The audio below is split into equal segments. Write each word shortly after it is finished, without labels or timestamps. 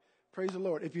Praise the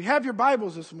Lord. If you have your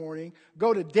Bibles this morning,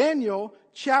 go to Daniel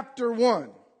chapter 1.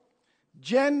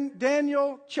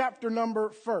 Daniel chapter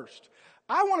number 1.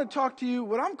 I want to talk to you,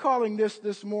 what I'm calling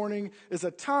this morning is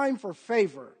a time for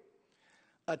favor.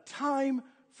 A time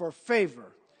for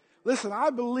favor. Listen, I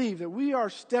believe that we are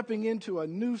stepping into a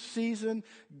new season.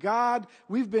 God,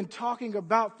 we've been talking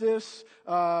about this,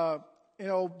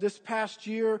 this past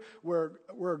year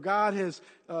where God has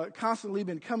constantly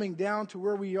been coming down to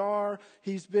where we are.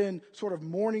 He's been sort of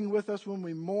mourning with us when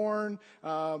we mourn,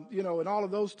 and all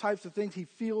of those types of things. He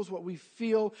feels what we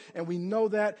feel, and we know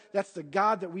that. That's the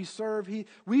God that we serve.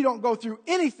 We don't go through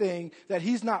anything that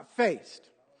He's not faced.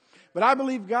 But I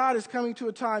believe God is coming to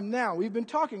a time now. We've been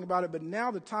talking about it, but now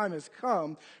the time has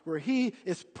come where He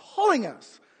is pulling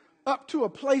us up to a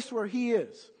place where He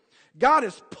is. God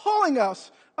is pulling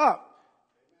us up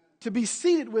to be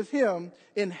seated with Him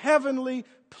in heavenly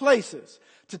places,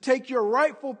 to take your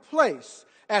rightful place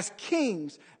as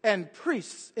kings and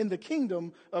priests in the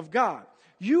kingdom of God.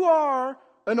 You are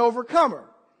an overcomer.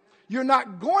 You're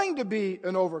not going to be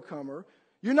an overcomer.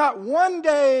 You're not one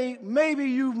day, maybe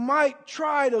you might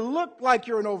try to look like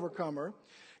you're an overcomer.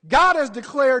 God has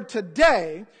declared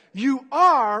today, you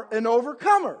are an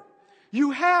overcomer.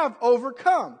 You have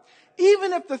overcome.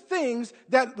 Even if the things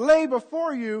that lay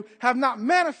before you have not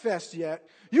manifested yet,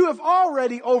 you have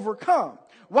already overcome.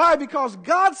 Why? Because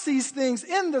God sees things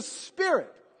in the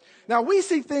Spirit. Now, we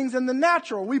see things in the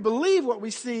natural. We believe what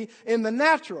we see in the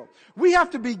natural. We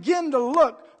have to begin to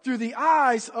look through the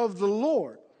eyes of the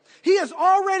Lord. He has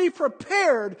already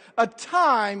prepared a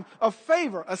time of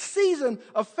favor, a season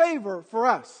of favor for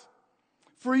us,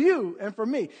 for you and for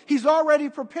me. He's already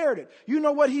prepared it. You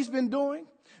know what He's been doing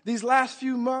these last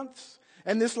few months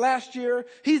and this last year?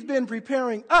 He's been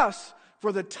preparing us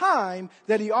for the time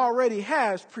that He already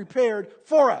has prepared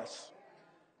for us.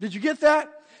 Did you get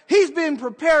that? He's been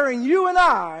preparing you and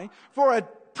I for a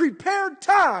prepared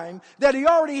time that He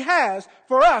already has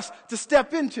for us to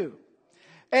step into.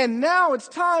 And now it's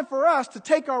time for us to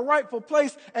take our rightful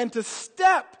place and to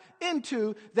step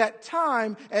into that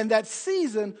time and that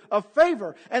season of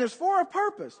favor. And it's for a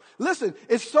purpose. Listen,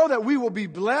 it's so that we will be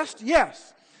blessed.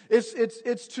 Yes.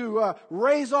 It's to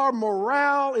raise our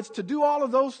morale. It's to do all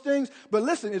of those things. But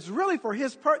listen, it's really for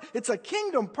His it's a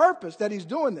kingdom purpose that He's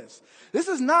doing this. This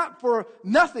is not for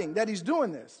nothing that He's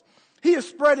doing this. He is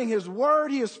spreading His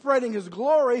word. He is spreading His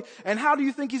glory. And how do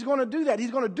you think He's going to do that?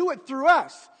 He's going to do it through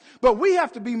us. But we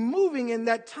have to be moving in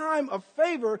that time of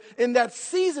favor, in that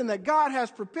season that God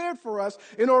has prepared for us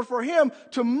in order for Him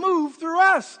to move through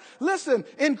us. Listen,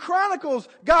 in Chronicles,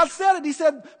 God said it. He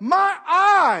said, my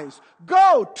eyes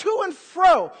go to and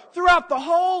fro throughout the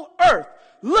whole earth,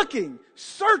 looking,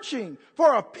 searching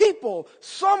for a people,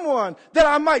 someone that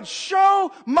I might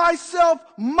show myself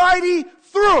mighty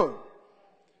through.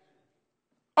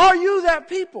 Are you that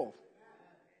people?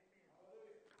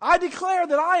 I declare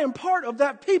that I am part of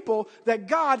that people that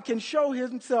God can show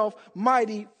Himself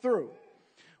mighty through.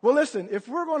 Well, listen, if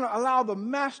we're going to allow the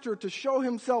Master to show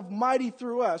Himself mighty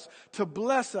through us, to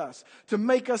bless us, to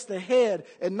make us the head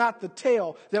and not the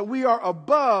tail, that we are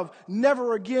above,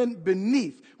 never again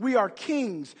beneath. We are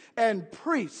kings and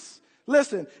priests.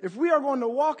 Listen, if we are going to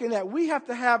walk in that, we have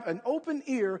to have an open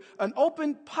ear, an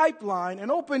open pipeline, an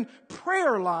open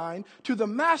prayer line to the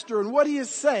Master and what He is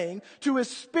saying to His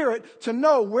Spirit to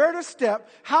know where to step,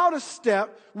 how to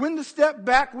step, when to step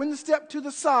back, when to step to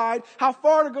the side, how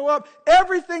far to go up.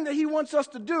 Everything that He wants us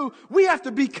to do, we have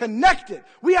to be connected.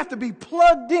 We have to be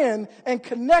plugged in and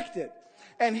connected.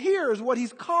 And here is what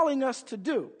He's calling us to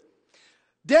do.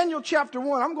 Daniel chapter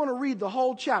 1, I'm going to read the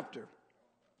whole chapter.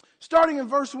 Starting in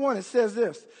verse 1, it says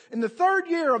this. In the 3rd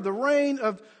year of the reign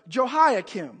of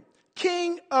Jehoiakim,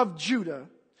 king of Judah,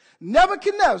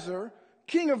 Nebuchadnezzar,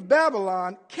 king of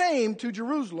Babylon, came to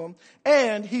Jerusalem,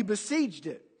 and he besieged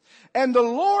it. And the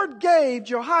Lord gave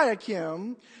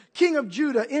Jehoiakim, king of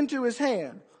Judah, into his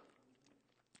hand,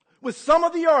 with some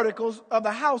of the articles of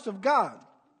the house of God,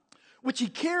 which he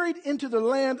carried into the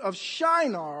land of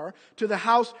Shinar to the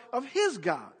house of his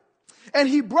God. And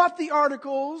he brought the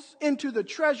articles into the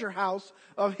treasure house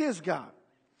of his God.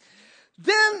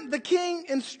 Then the king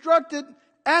instructed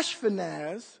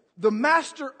Ashpenaz, the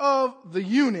master of the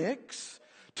eunuchs,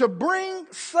 to bring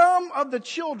some of the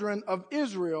children of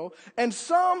Israel and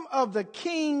some of the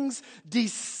king's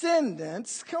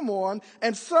descendants,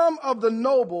 and some of the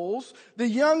nobles, the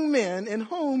young men in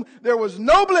whom there was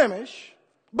no blemish,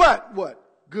 but what?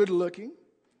 Good looking.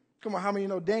 Come on, how many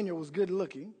know Daniel was good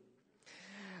looking?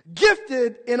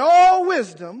 Gifted in all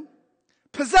wisdom,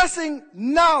 possessing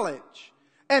knowledge,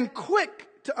 and quick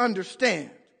to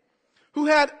understand. who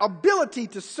had ability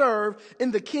to serve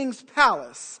in the king's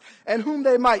palace, and whom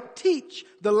they might teach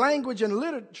the language and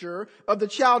literature of the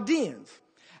Chaldeans.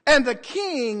 And the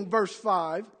king, verse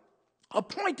 5,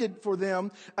 appointed for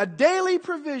them a daily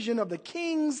provision of the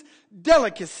king's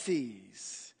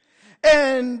delicacies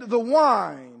and the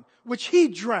wine which he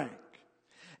drank,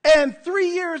 and 3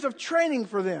 years of training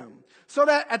for them, so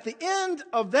that at the end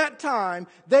of that time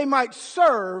they might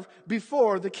serve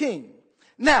before the king.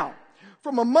 Now,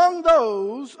 from among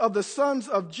those of the sons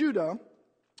of Judah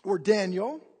were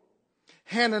Daniel,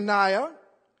 Hananiah,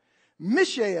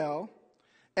 Mishael,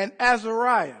 and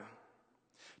Azariah.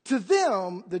 To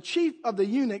them the chief of the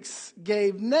eunuchs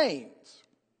gave names.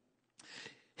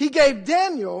 He gave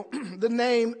Daniel the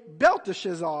name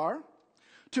Belteshazzar,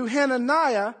 to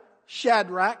Hananiah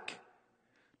Shadrach,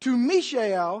 to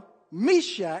Mishael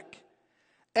Meshach,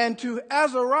 and to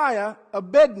Azariah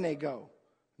Abednego.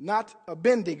 Not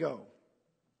Abednego.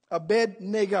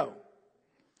 Abednego.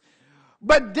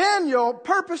 But Daniel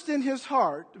purposed in his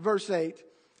heart, verse 8,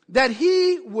 that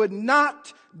he would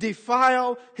not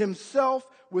defile himself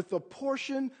with the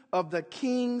portion of the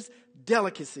king's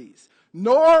delicacies,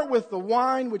 nor with the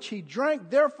wine which he drank.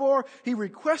 Therefore he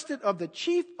requested of the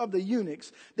chief of the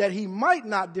eunuchs that he might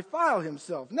not defile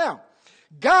himself. Now,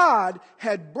 God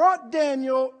had brought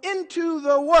Daniel into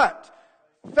the what?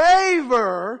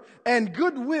 Favor and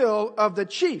goodwill of the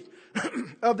chief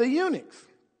of the eunuchs.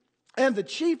 And the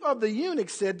chief of the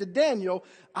eunuchs said to Daniel,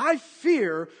 I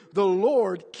fear the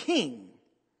Lord King.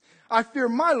 I fear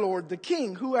my Lord the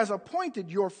King, who has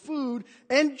appointed your food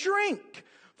and drink.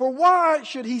 For why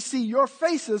should he see your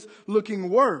faces looking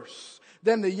worse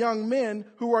than the young men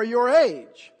who are your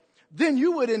age? Then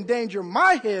you would endanger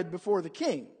my head before the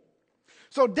king.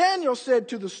 So Daniel said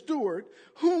to the steward,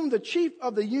 whom the chief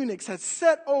of the eunuchs had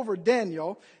set over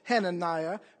Daniel,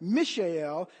 Hananiah,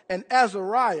 Mishael, and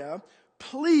Azariah,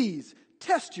 please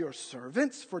test your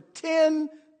servants for 10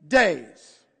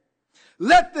 days.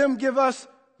 Let them give us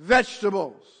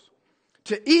vegetables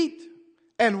to eat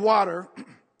and water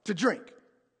to drink.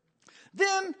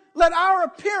 Then let our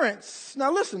appearance,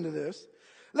 now listen to this,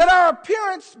 let our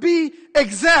appearance be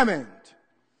examined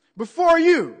before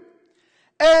you,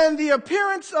 and the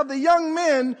appearance of the young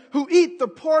men who eat the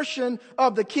portion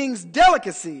of the king's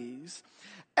delicacies,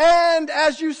 and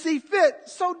as you see fit,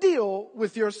 so deal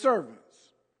with your servants.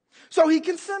 So he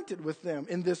consented with them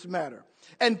in this matter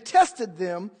and tested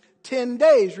them 10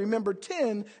 days. Remember,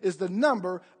 10 is the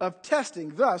number of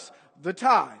testing, thus the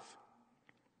tithe.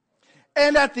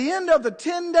 And at the end of the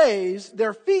 10 days,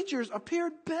 their features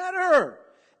appeared better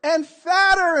and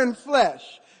fatter in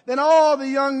flesh than all the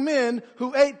young men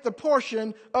who ate the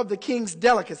portion of the king's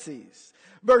delicacies.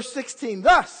 Verse 16,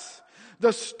 thus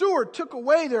the steward took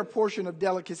away their portion of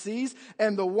delicacies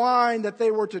and the wine that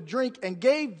they were to drink and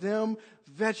gave them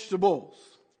vegetables.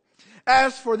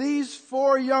 As for these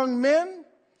 4 young men,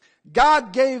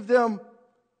 God gave them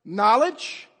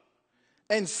knowledge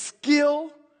and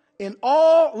skill in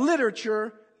all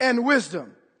literature and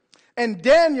wisdom. And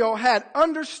Daniel had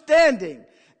understanding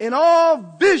in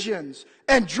all visions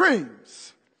and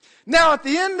dreams. Now at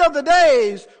the end of the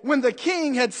days, when the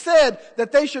king had said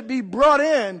that they should be brought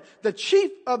in, the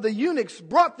chief of the eunuchs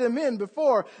brought them in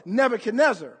before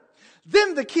Nebuchadnezzar.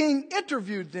 Then the king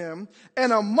interviewed them,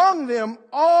 and among them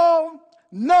all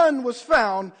none was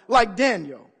found like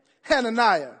Daniel,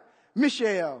 Hananiah,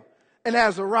 Mishael, and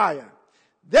Azariah.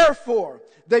 Therefore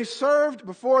they served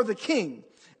before the king,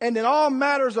 and in all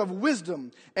matters of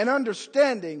wisdom and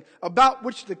understanding about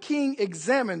which the king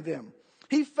examined them,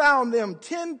 he found them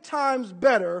 10 times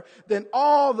better than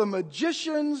all the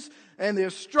magicians and the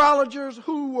astrologers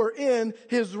who were in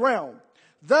his realm.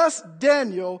 Thus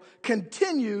Daniel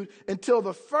continued until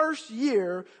the first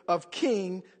year of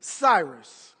King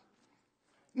Cyrus.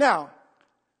 Now,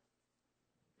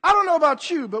 I don't know about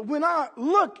you, but when I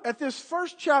look at this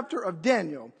first chapter of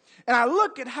Daniel, and I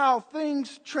look at how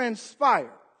things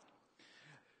transpire,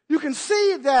 you can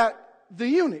see that the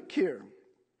eunuch here,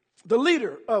 the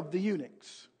leader of the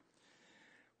eunuchs,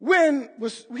 when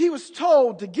he was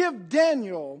told to give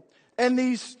Daniel and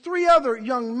these 3 other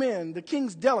young men the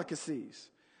king's delicacies,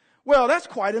 well, that's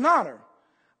quite an honor.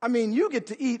 I mean, you get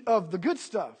to eat of the good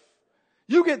stuff.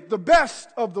 You get the best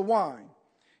of the wine.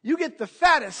 You get the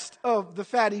fattest of the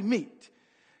fatty meat.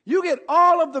 You get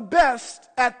all of the best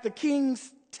at the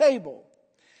king's table.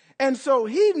 And so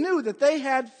he knew that they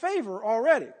had favor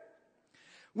already.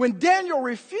 When Daniel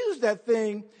refused that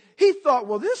thing, he thought,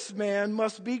 well, this man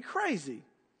must be crazy.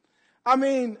 I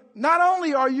mean, not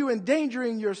only are you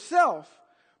endangering yourself,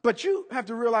 but you have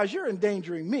to realize you're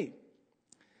endangering me.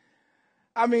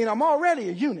 I mean, I'm already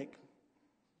a eunuch.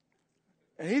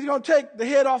 And he's going to take the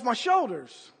head off my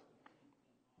shoulders.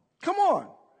 Come on.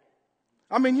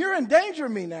 I mean, you're in danger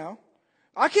of me now.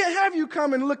 I can't have you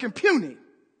coming looking puny.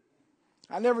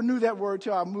 I never knew that word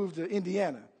till I moved to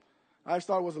Indiana. I just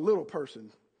thought it was a little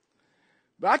person.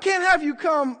 But I can't have you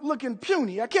come looking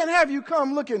puny. I can't have you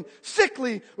come looking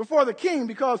sickly before the king,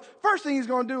 because first thing he's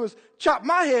going to do is chop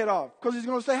my head off, because he's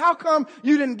going to say, how come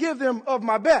you didn't give them of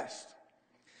my best?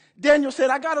 Daniel said,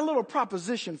 I got a little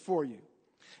proposition for you.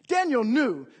 Daniel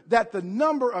knew that the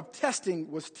number of testing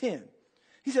was 10.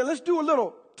 He said, let's do a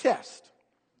little test.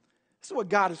 This is what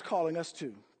God is calling us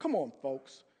to. Come on,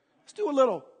 folks. Let's do a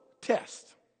little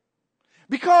test.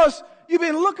 Because you've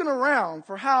been looking around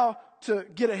for how to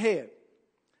get ahead.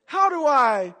 How do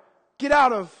I get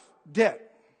out of debt?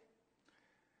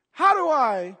 How do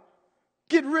I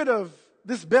get rid of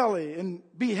this belly and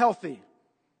be healthy?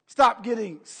 Stop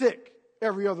getting sick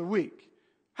every other week.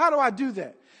 How do I do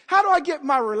that? How do I get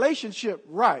my relationship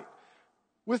right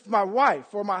with my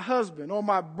wife or my husband or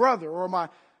my brother or my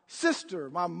sister,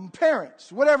 my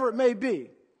parents, whatever it may be?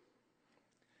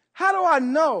 How do I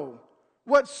know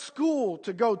what school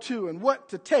to go to and what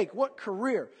to take, what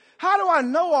career? How do I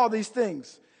know all these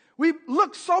things? We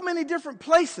look so many different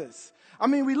places. I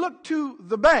mean, we look to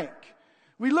the bank.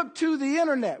 We look to the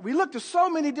internet. We look to so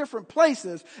many different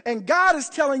places. And God is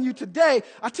telling you today,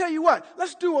 I tell you what,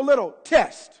 let's do a little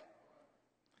test.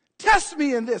 Test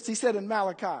me in this, he said in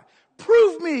Malachi.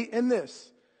 Prove me in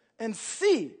this and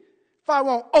see if I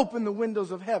won't open the windows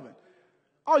of heaven.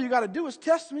 All you got to do is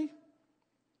test me.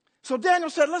 So Daniel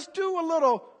said, let's do a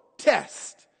little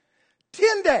test.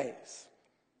 10 days,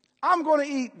 I'm going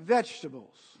to eat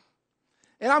vegetables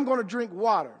and I'm going to drink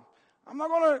water. I'm not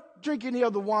going to drink any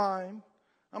of the wine.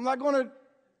 I'm not going to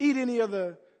eat any of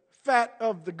the fat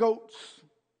of the goats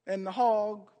and the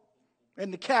hog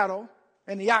and the cattle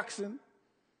and the oxen.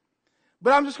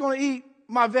 But I'm just going to eat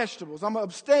my vegetables. I'm going to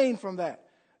abstain from that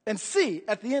and see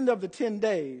at the end of the 10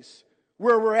 days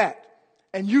where we're at.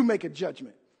 And you make a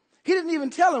judgment. He didn't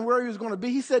even tell him where he was going to be.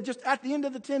 He said, just at the end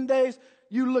of the 10 days,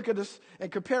 you look at us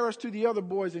and compare us to the other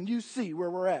boys and you see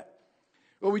where we're at.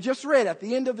 Well, we just read at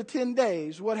the end of the 10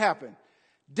 days, what happened?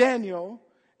 Daniel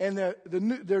and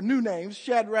their new names,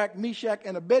 Shadrach, Meshach,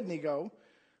 and Abednego,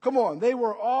 come on, they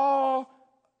were all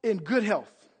in good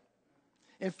health.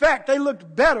 In fact, they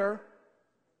looked better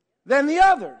than the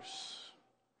others.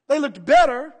 They looked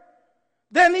better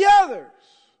than the others.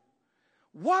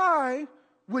 Why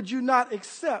would you not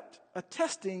accept a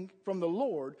testing from the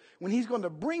Lord when he's going to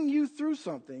bring you through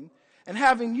something and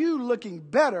having you looking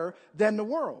better than the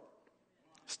world?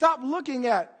 Stop looking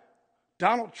at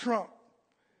Donald Trump,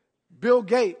 Bill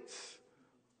Gates.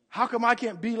 How come I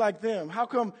can't be like them? How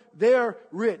come they're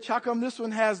rich? How come this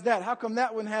one has that? How come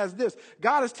that one has this?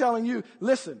 God is telling you,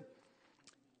 listen,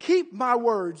 keep my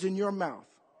words in your mouth.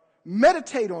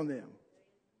 Meditate on them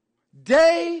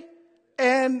day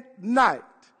and night.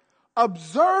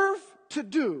 Observe to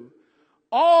do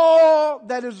all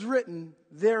that is written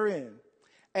therein.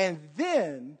 And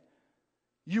then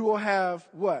you will have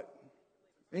what?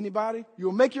 Anybody? You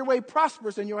will make your way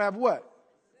prosperous and you'll have what?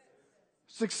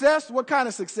 Success? What kind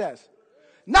of success?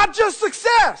 Not just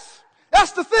success.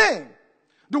 That's the thing.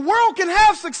 The world can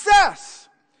have success.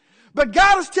 But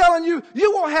God is telling you,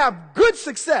 you won't have good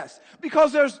success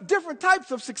because there's different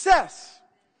types of success.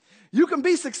 You can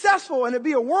be successful and it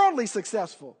be a worldly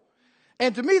successful.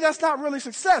 And to me, that's not really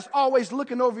success. Always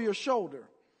looking over your shoulder.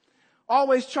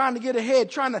 Always trying to get ahead,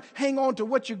 trying to hang on to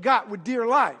what you got with dear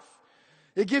life.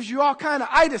 It gives you all kind of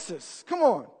itises. Come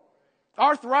on.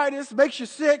 Arthritis makes you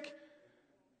sick,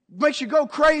 makes you go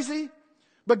crazy.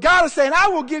 But God is saying, I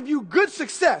will give you good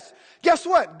success. Guess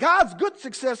what? God's good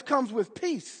success comes with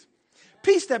peace.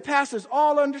 Peace that passes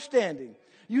all understanding.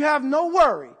 You have no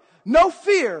worry, no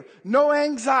fear, no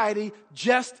anxiety,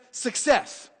 just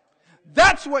success.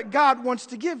 That's what God wants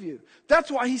to give you. That's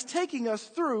why he's taking us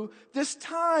through this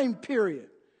time period.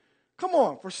 Come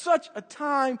on, for such a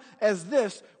time as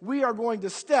this, we are going to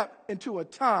step into a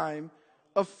time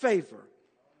of favor.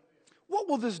 What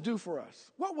will this do for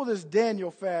us? What will this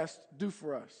Daniel fast do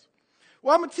for us?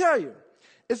 Well, I'm going to tell you,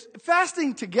 it's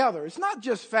fasting together. It's not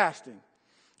just fasting.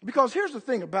 Because here's the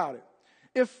thing about it.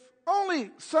 If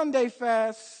only Sunday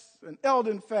fasts and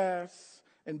Eldon fasts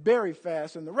and Barry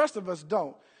fasts and the rest of us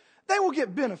don't, they will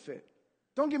get benefit.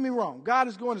 Don't get me wrong. God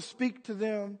is going to speak to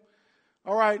them.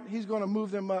 All right, he's going to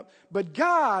move them up. But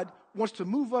God wants to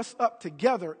move us up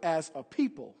together as a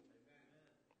people.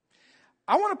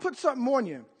 I want to put something on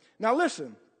you. Now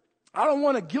listen, I don't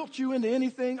want to guilt you into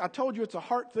anything. I told you it's a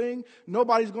heart thing.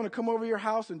 Nobody's going to come over your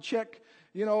house and check,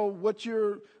 what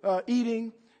you're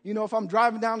eating. You know, if I'm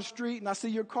driving down the street and I see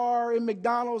your car in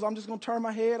McDonald's, I'm just going to turn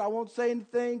my head. I won't say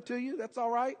anything to you. That's all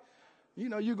right. You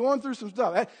know, you're going through some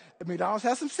stuff. McDonald's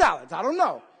has some salads. I don't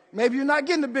know. Maybe you're not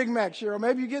getting the Big Mac, Cheryl.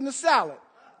 Maybe you're getting a salad.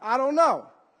 I don't know.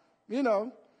 You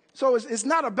know, so it's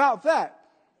not about that.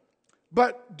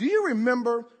 But do you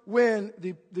remember when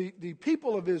the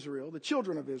people of Israel, the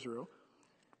children of Israel,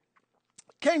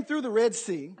 came through the Red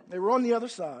Sea? They were on the other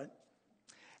side.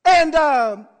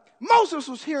 And Moses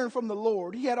was hearing from the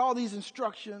Lord. He had all these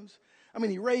instructions. I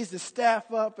mean, he raised his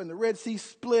staff up and the Red Sea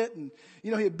split. And,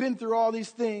 you know, he had been through all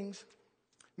these things.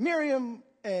 Miriam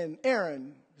and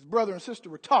Aaron, his brother and sister,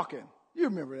 were talking. You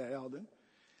remember that, Eldon.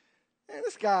 And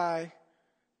this guy,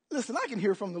 listen, I can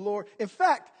hear from the Lord. In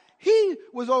fact, he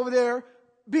was over there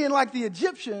being like the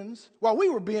Egyptians while we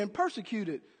were being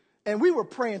persecuted. And we were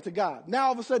praying to God. Now,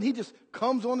 all of a sudden, he just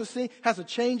comes on the scene, has a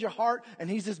change of heart, and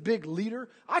he's this big leader.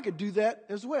 I could do that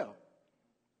as well.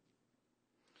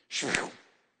 She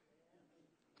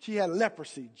had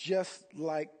leprosy just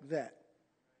like that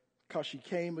because she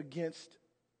came against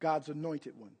God's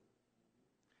anointed one.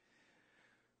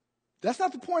 That's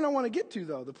not the point I want to get to,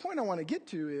 though. The point I want to get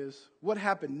to is what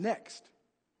happened next.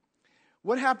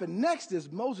 What happened next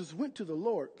is Moses went to the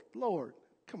Lord. Lord,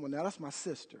 come on now, that's my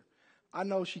sister. I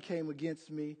know she came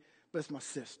against me, but it's my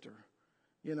sister.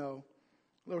 You know,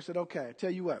 the Lord said, okay, I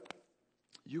tell you what.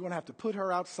 You're going to have to put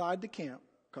her outside the camp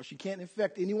because she can't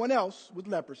infect anyone else with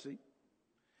leprosy.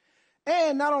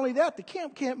 And not only that, the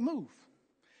camp can't move.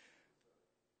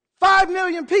 5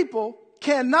 million people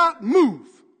cannot move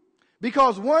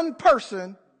because one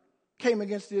person came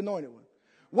against the anointed one.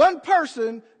 One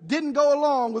person didn't go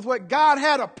along with what God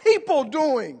had a people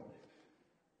doing.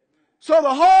 So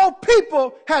the whole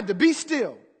people had to be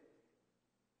still.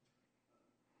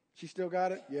 She still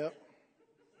got it? Yep.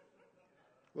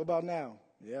 What about now?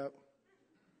 Yep.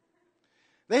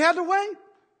 They had to wait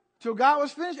till God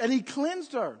was finished, and he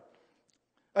cleansed her.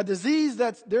 A disease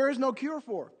that there is no cure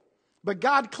for. But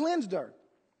God cleansed her.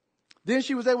 Then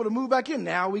she was able to move back in.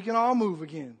 Now we can all move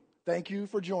again. Thank you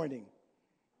for joining.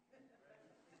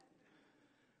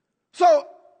 So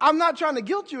I'm not trying to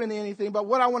guilt you into anything, but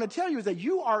what I want to tell you is that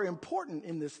you are important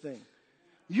in this thing.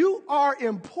 You are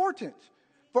important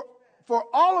for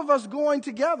all of us going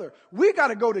together. We got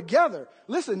to go together.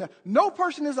 Listen, no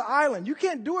person is an island. You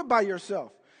can't do it by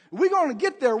yourself. We're going to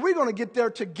get there. We're going to get there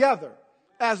together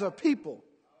as a people.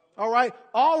 All right?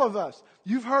 All of us.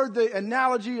 You've heard the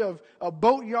analogy of a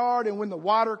boatyard, and when the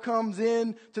water comes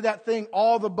in to that thing,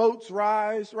 all the boats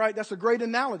rise, right? That's a great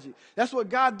analogy. That's what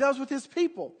God does with his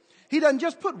people. He doesn't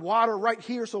just put water right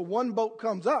here so one boat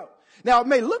comes up. Now, it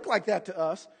may look like that to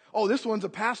us. Oh, this one's a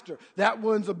pastor. That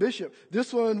one's a bishop.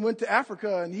 This one went to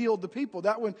Africa and healed the people.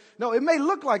 That one, no, it may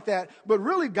look like that, but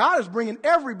really God is bringing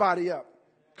everybody up.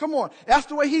 Come on. That's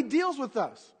the way he deals with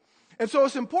us. And so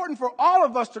it's important for all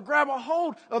of us to grab a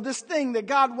hold of this thing that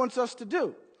God wants us to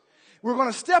do. We're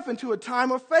going to step into a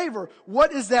time of favor.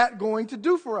 What is that going to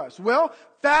do for us? Well,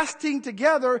 fasting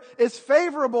together is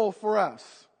favorable for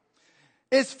us.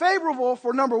 It's favorable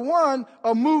for, number one,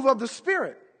 a move of the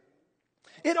Spirit.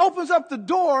 It opens up the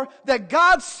door that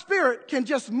God's Spirit can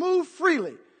just move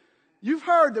freely. You've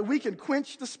heard that we can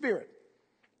quench the Spirit.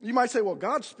 You might say, well,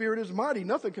 God's Spirit is mighty.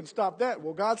 Nothing can stop that.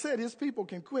 Well, God said his people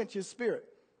can quench his Spirit.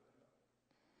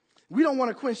 We don't want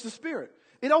to quench the Spirit.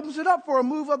 It opens it up for a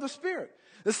move of the Spirit.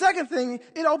 The second thing,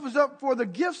 it opens up for the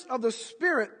gifts of the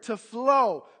Spirit to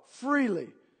flow freely.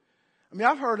 I mean,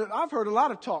 I've heard a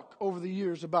lot of talk over the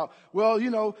years about, well, you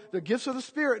know, the gifts of the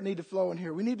Spirit need to flow in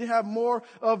here. We need to have more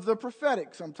of the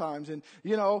prophetic sometimes, and,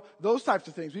 you know, those types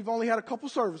of things. We've only had a couple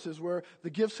services where the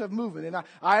gifts have moved, and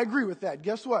I agree with that.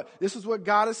 Guess what? This is what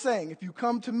God is saying. If you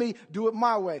come to me, do it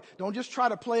my way. Don't just try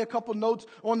to play a couple notes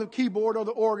on the keyboard or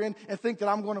the organ and think that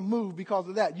I'm going to move because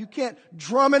of that. You can't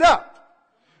drum it up.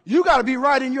 You got to be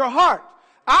right in your heart.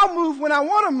 I'll move when I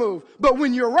want to move, but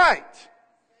when you're right.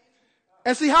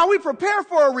 And see, how we prepare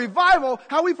for a revival,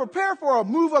 how we prepare for a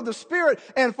move of the Spirit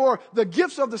and for the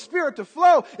gifts of the Spirit to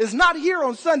flow is not here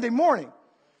on Sunday morning.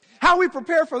 How we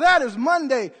prepare for that is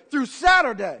Monday through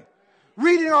Saturday.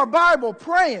 Reading our Bible,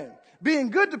 praying, being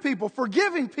good to people,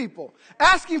 forgiving people,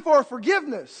 asking for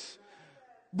forgiveness,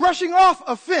 brushing off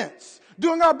offense,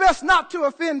 doing our best not to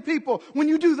offend people. When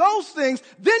you do those things,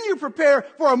 then you prepare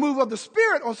for a move of the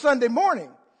Spirit on Sunday morning.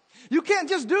 You can't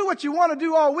just do what you want to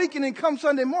do all week and then come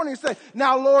Sunday morning and say,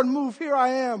 now, Lord, move. Here I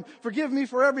am. Forgive me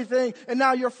for everything. And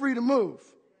now you're free to move.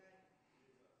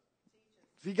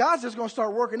 See, God's just going to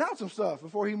start working out some stuff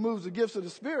before he moves the gifts of the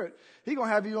Spirit. He's going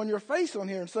to have you on your face on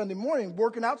here on Sunday morning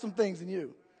working out some things in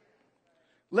you.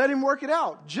 Let him work it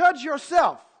out. Judge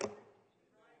yourself.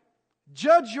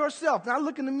 Judge yourself. Now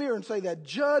look in the mirror and say that.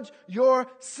 Judge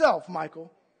yourself,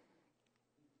 Michael.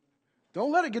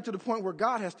 Don't let it get to the point where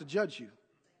God has to judge you.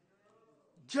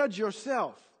 Judge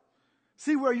yourself.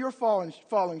 See where you're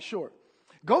falling short.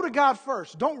 Go to God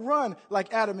first. Don't run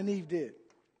like Adam and Eve did.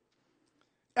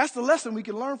 That's the lesson we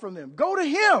can learn from them. Go to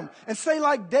him and say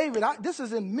like David, this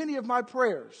is in many of my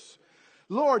prayers.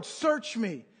 Lord, search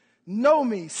me, know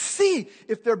me, see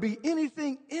if there be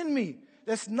anything in me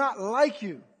that's not like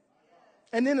you.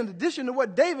 And then in addition to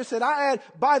what David said, I add,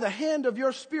 by the hand of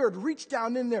your Spirit, reach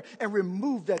down in there and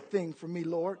remove that thing from me,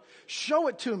 Lord. Show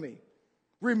it to me.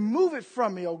 Remove it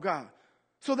from me, oh God,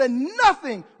 so that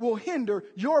nothing will hinder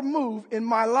your move in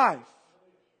my life.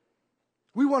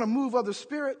 We want to move of the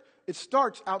Spirit. It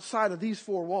starts outside of these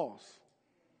four walls.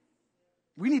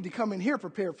 We need to come in here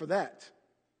prepared for that.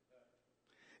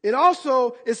 It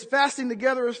also is fasting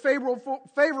together is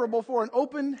favorable for an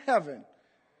open heaven.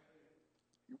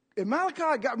 In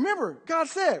Malachi, remember, God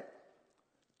said,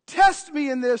 test me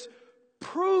in this,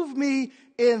 prove me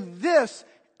in this,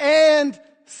 and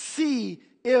see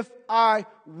if I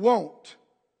won't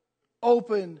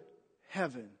open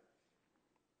heaven.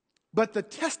 But the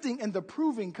testing and the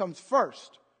proving comes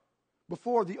first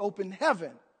before the open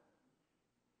heaven.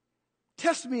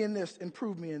 Test me in this and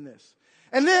prove me in this.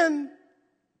 And then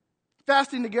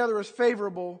fasting together is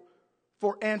favorable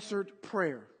for answered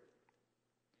prayer.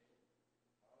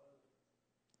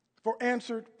 For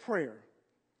answered prayer.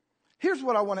 Here's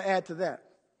what I want to add to that.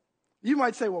 You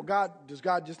might say, well, does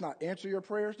God just not answer your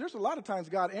prayers? There's a lot of times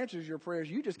God answers your prayers.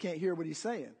 You just can't hear what he's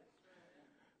saying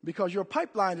because your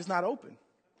pipeline is not open.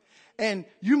 And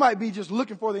you might be just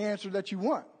looking for the answer that you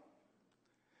want.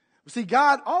 See,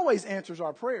 God always answers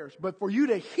our prayers, but for you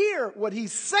to hear what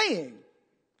he's saying,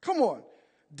 come on,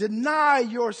 deny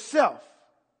yourself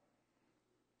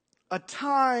a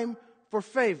time for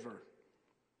favor.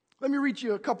 Let me read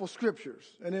you a couple scriptures,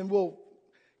 and then we'll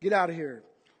get out of here.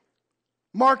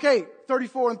 Mark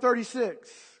 8:34-36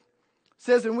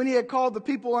 says, and when he had called the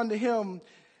people unto him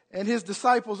and his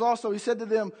disciples also, he said to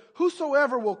them,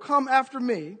 whosoever will come after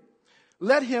me,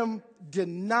 let him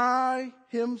deny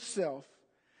himself,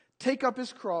 take up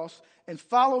his cross, and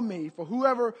follow me. For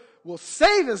whoever will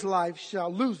save his life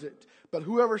shall lose it. But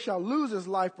whoever shall lose his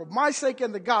life for my sake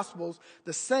and the gospel's,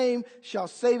 the same shall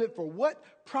save it. For what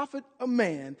profit a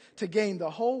man to gain the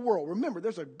whole world? Remember,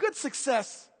 there's a good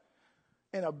success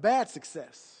and a bad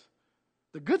success.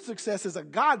 The good success is a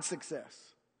God success.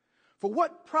 For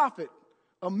what profit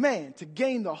a man to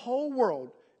gain the whole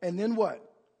world and then what?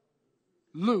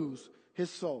 Lose his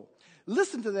soul.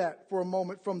 Listen to that for a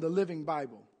moment from the Living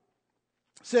Bible.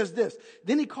 It says this,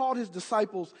 then he called his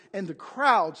disciples and the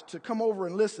crowds to come over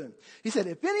and listen. He said,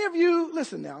 if any of you,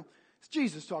 listen now, it's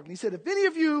Jesus talking. He said, if any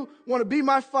of you want to be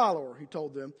my follower, he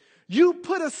told them, you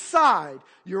put aside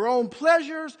your own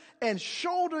pleasures and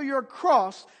shoulder your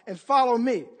cross and follow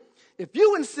me. If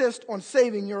you insist on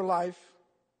saving your life,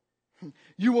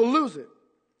 you will lose it.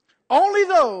 Only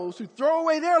those who throw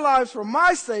away their lives for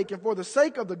my sake and for the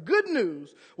sake of the good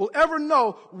news will ever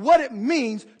know what it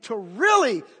means to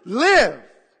really live.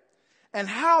 And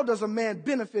how does a man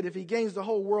benefit if he gains the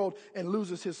whole world and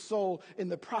loses his soul in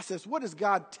the process? What is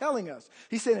God telling us?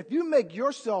 He said, if you make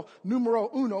yourself numero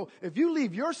uno, if you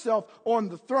leave yourself on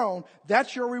the throne,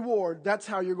 that's your reward. That's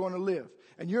how you're going to live.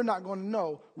 And you're not going to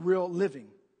know real living.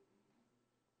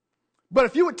 But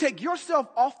if you would take yourself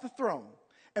off the throne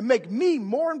and make me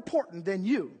more important than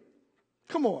you,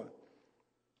 come on,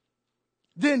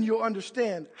 then you'll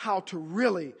understand how to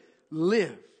really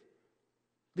live.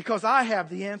 Because I have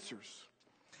the answers.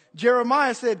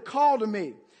 Jeremiah said, call to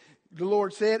me, the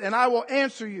Lord said, and I will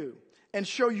answer you and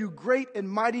show you great and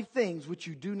mighty things which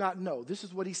you do not know. This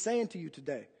is what he's saying to you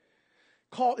today.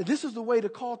 This is the way to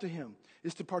call to him,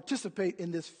 is to participate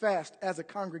in this fast as a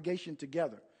congregation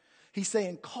together. He's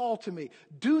saying, call to me.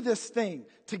 Do this thing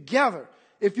together.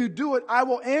 If you do it, I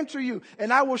will answer you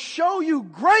and I will show you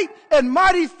great and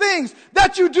mighty things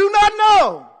that you do not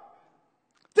know.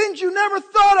 Things you never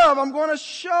thought of, I'm going to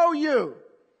show you.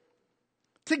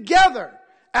 Together.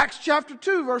 Acts chapter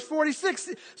 2, verse 46.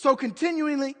 So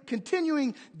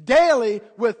continuing daily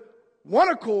with one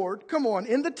accord, come on,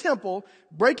 in the temple,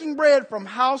 breaking bread from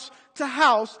house to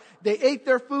house, they ate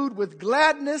their food with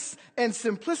gladness and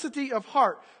simplicity of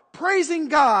heart, praising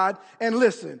God, and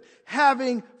listen,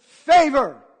 having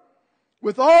favor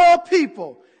with all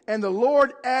people. And the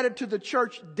Lord added to the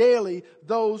church daily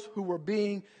those who were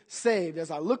being saved. As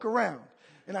I look around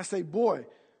and I say, boy,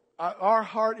 Our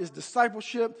heart is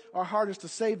discipleship. Our heart is to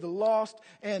save the lost.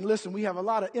 And listen, we have a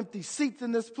lot of empty seats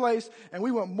in this place, and we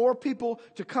want more people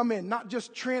to come in, not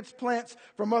just transplants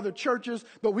from other churches,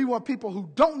 but we want people who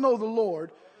don't know the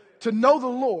Lord to know the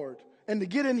Lord and to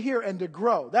get in here and to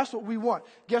grow. That's what we want.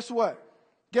 Guess what?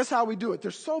 Guess how we do it?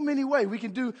 There's so many ways. We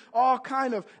can do all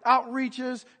kind of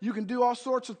outreaches. You can do all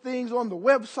sorts of things on the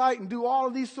website and do all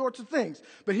of these sorts of things.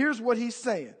 But here's what he's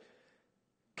saying.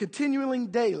 Continuing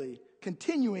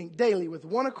daily with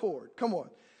one accord. Come on.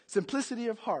 Simplicity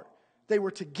of heart. They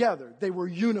were together. They were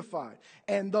unified.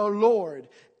 And the Lord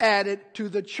added to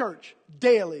the church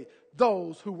daily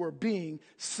those who were being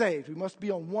saved. We must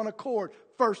be on one accord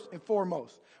first and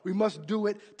foremost. We must do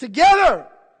it together.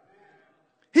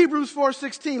 Hebrews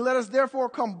 4:16, let us therefore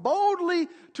come boldly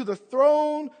to the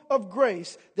throne of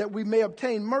grace that we may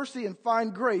obtain mercy and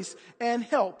find grace and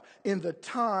help in the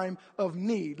time of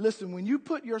need. Listen, when you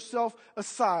put yourself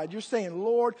aside, you're saying,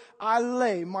 Lord, I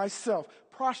lay myself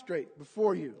prostrate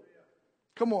before you.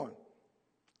 Come on.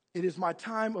 It is my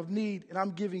time of need and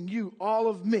I'm giving you all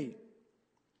of me.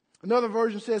 Another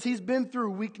version says he's been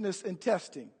through weakness and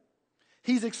testing.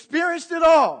 He's experienced it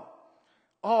all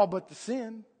but the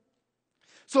sin.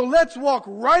 So let's walk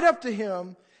right up to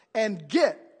him and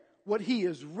get what he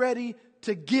is ready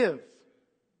to give.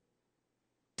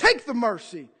 Take the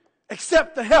mercy.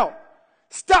 Accept the help.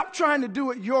 Stop trying to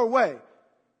do it your way.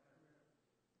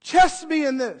 Test me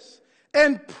in this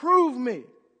and prove me.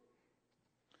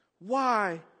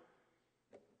 Why?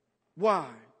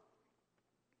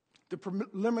 The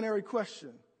preliminary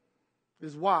question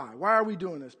is why? Why are we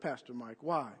doing this, Pastor Mike?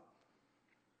 Why?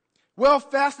 Well,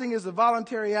 fasting is a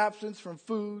voluntary absence from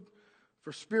food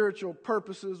for spiritual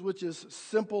purposes, which is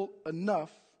simple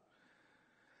enough.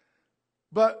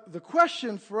 But the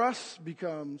question for us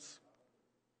becomes,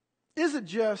 is it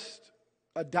just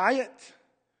a diet?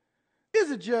 Is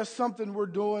it just something we're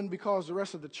doing because the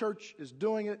rest of the church is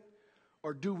doing it?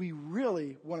 Or do we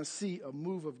really want to see a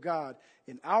move of God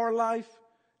in our life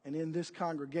and in this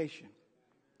congregation?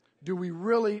 Do we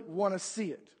really want to see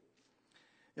it?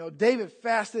 You know, David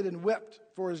fasted and wept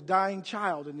for his dying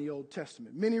child in the Old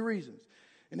Testament. Many reasons.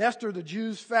 In Esther, the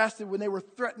Jews fasted when they were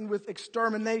threatened with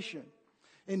extermination.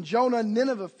 In Jonah,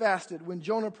 Nineveh fasted when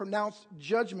Jonah pronounced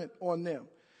judgment on them.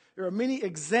 There are many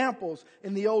examples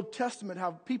in the Old Testament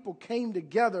how people came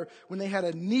together when they had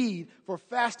a need for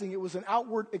fasting. It was an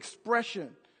outward expression,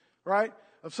 right,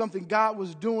 of something God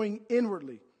was doing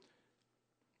inwardly.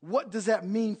 What does that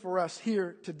mean for us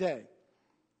here today?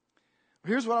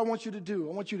 Here's what I want you to do.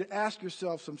 I want you to ask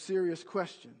yourself some serious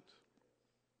questions.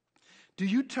 Do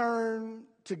you turn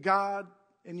to God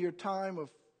in your time of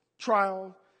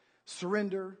trial,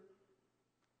 surrender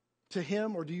to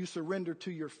Him, or do you surrender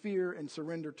to your fear and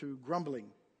surrender to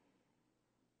grumbling?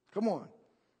 Come on.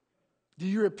 Do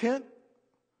you repent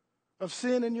of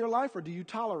sin in your life, or do you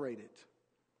tolerate it?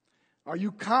 Are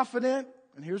you confident?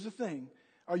 And here's the thing.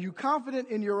 Are you confident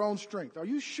in your own strength? Are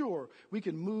you sure we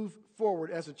can move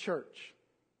forward as a church?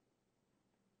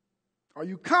 Are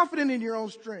you confident in your own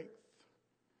strength?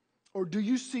 Or do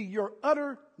you see your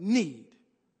utter need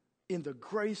in the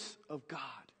grace of God?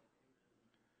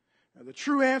 Now, the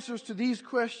true answers to these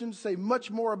questions say much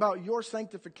more about your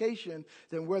sanctification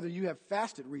than whether you have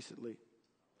fasted recently.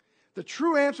 The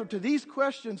true answer to these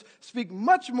questions speak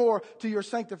much more to your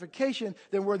sanctification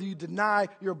than whether you deny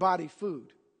your body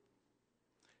food.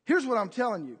 Here's what I'm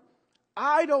telling you.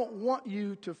 I don't want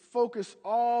you to focus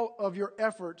all of your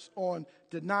efforts on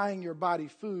denying your body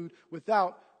food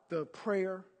without the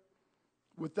prayer,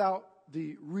 without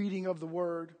the reading of the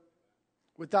Word,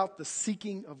 without the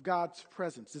seeking of God's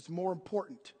presence. It's more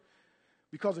important.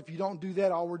 Because if you don't do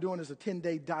that, all we're doing is a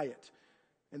 10-day diet.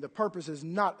 And the purpose is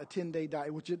not a 10-day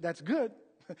diet, which that's good.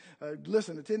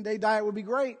 Listen, a 10-day diet would be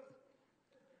great.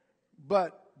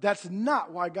 But that's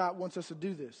not why God wants us to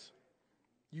do this.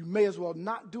 You may as well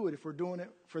not do it if we're doing it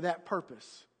for that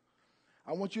purpose.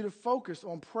 I want you to focus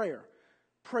on prayer.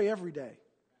 Pray every day.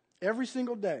 Every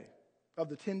single day of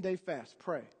the 10-day fast,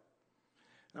 pray.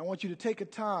 And I want you to take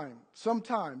some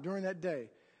time during that day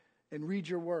and read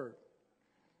your word.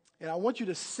 And I want you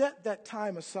to set that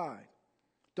time aside.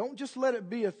 Don't just let it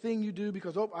be a thing you do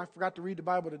because, I forgot to read the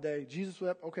Bible today. Jesus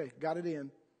wept. Okay, got it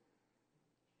in.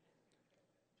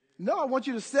 No, I want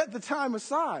you to set the time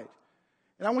aside.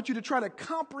 And I want you to try to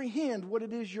comprehend what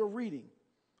it is you're reading.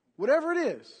 Whatever it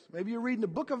is. Maybe you're reading the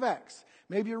book of Acts.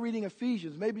 Maybe you're reading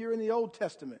Ephesians. Maybe you're in the Old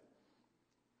Testament.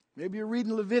 Maybe you're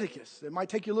reading Leviticus. It might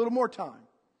take you a little more time.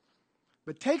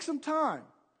 But take some time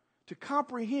to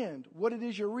comprehend what it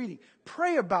is you're reading.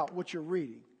 Pray about what you're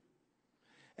reading.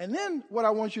 And then what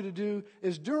I want you to do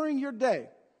is during your day,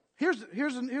 here's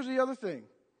the other thing.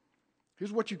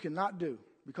 Here's what you cannot do,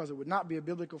 because it would not be a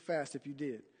biblical fast if you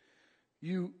did.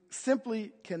 You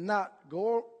simply cannot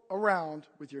go around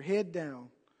with your head down.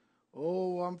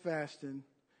 Oh, I'm fasting.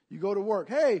 You go to work.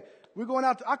 Hey, we're going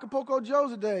out to Acapulco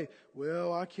Joe's today.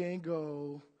 Well, I can't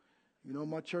go. You know,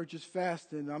 my church is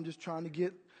fasting. I'm just trying to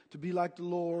get to be like the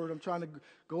Lord. I'm trying to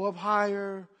go up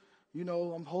higher. You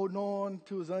know, I'm holding on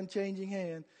to his unchanging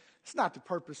hand. It's not the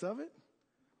purpose of it.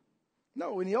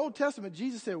 No, in the Old Testament,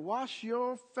 Jesus said, wash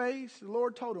your face. The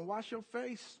Lord told him, wash your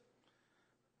face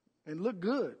and look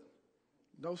good.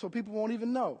 No, so people won't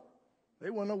even know. They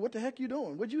want to know, what the heck you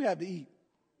doing? What'd you have to eat?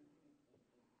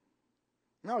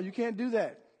 No, you can't do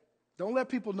that. Don't let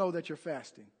people know that you're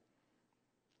fasting.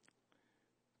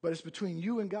 But it's between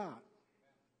you and God.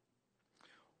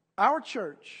 Our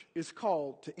church is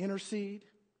called to intercede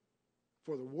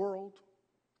for the world,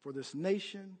 for this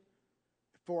nation,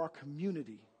 for our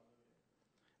community,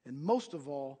 and most of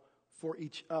all, for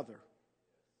each other.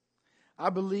 I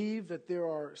believe that there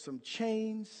are some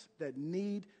chains that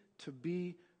need to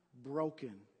be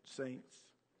broken, saints.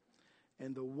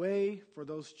 And the way for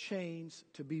those chains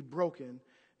to be broken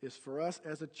is for us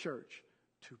as a church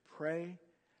to pray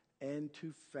and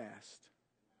to fast.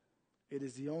 It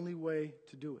is the only way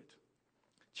to do it.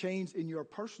 Chains in your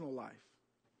personal life,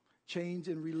 chains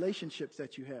in relationships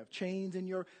that you have, chains in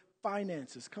your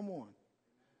finances. Come on.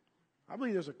 I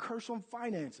believe there's a curse on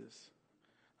finances.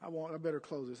 I better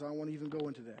close this. I don't want to even go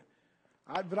into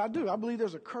that. But I do. I believe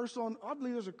there's a curse on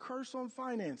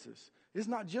finances. It's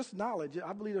not just knowledge.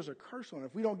 I believe there's a curse on it.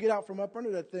 If we don't get out from up under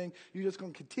that thing, you're just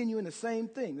going to continue in the same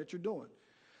thing that you're doing.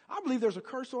 I believe there's a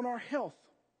curse on our health.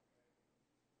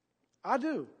 I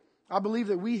do. I believe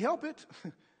that we help it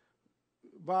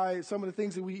by some of the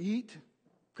things that we eat.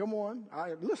 Come on.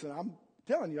 Listen, I'm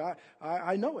telling you,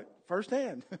 I know it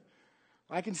firsthand.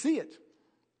 I can see it,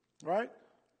 right?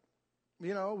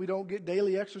 You know, we don't get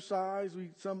daily exercise.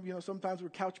 Sometimes we're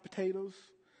couch potatoes,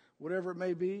 whatever it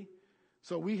may be.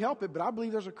 So we help it, but I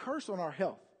believe there's a curse on our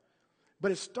health.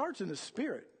 But it starts in the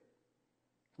spirit.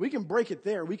 We can break it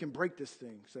there. We can break this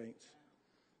thing, saints.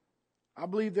 I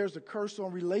believe there's a curse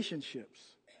on relationships.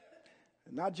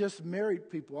 And not just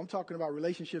married people. I'm talking about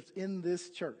relationships in this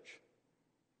church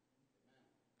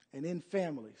and in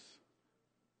families.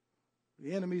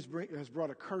 The enemy has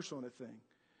brought a curse on a thing.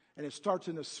 And it starts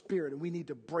in the spirit, and we need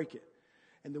to break it.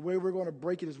 And the way we're going to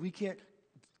break it is we can't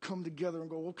come together and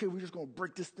go, okay, we're just going to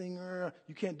break this thing.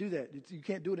 You can't do that. You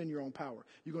can't do it in your own power.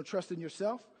 You're going to trust in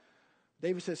yourself.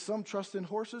 David says, some trust in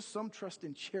horses, some trust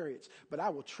in chariots, but I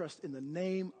will trust in the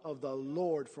name of the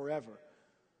Lord forever.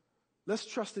 Let's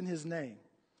trust in his name.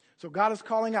 So God is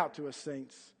calling out to us,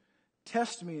 saints.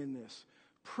 Test me in this.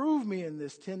 Prove me in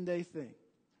this 10-day thing.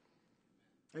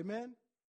 Amen.